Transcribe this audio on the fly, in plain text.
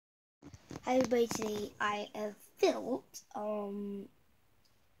Hi everybody, today I have built a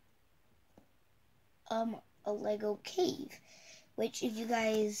Lego cave, which if you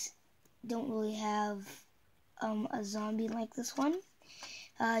guys don't really have a zombie like this one,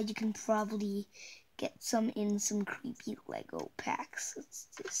 you can probably get some in some creepy Lego packs. It's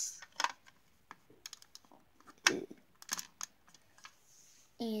just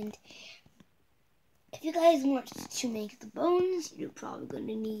and if you guys want to make the bones, you're probably going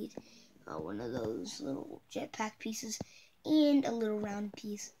to need one of those little jetpack pieces and a little round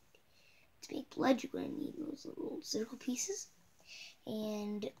piece. To make blood, you're going to need those little circle pieces.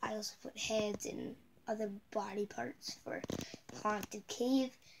 And I also put heads and other body parts for the haunted cave,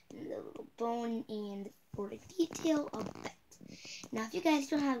 and the little bone, and for the detail of that. Now, if you guys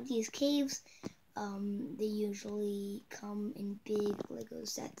don't have these caves, they usually come in big Lego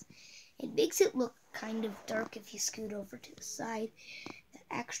sets. It makes it look kind of dark if you scoot over to the side. That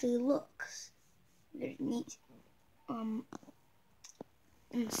actually looks very neat. And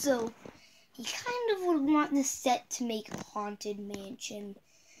so you kind of would want this set to make a haunted mansion.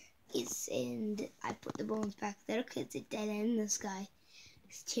 And I put the bones back there because it's a dead end. This guy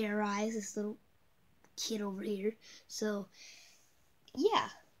is terrorized, this little kid over here. So yeah,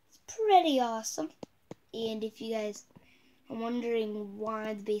 it's pretty awesome. And if you guys are wondering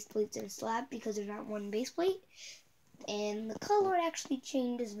why the base plates are slab, because there's not one base plate, and the color actually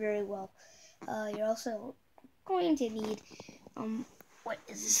changes very well. You're also going to need what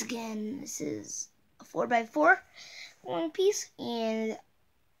is this again? This is a 4x4 long piece and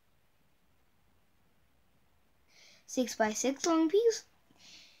 6x6 long piece.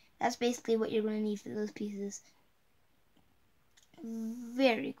 That's basically what you're going to need for those pieces.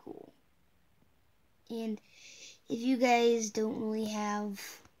 Very cool. And if you guys don't really have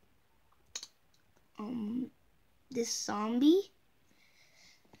this zombie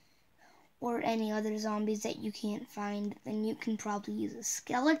or any other zombies that you can't find, then you can probably use a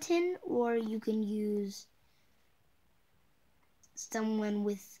skeleton, or you can use someone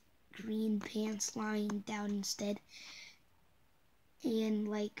with green pants lying down instead, and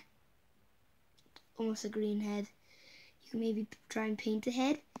like almost a green head. You can maybe try and paint a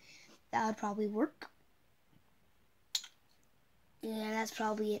head. That would probably work. And that's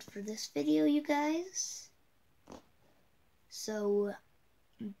probably it for this video, you guys. So,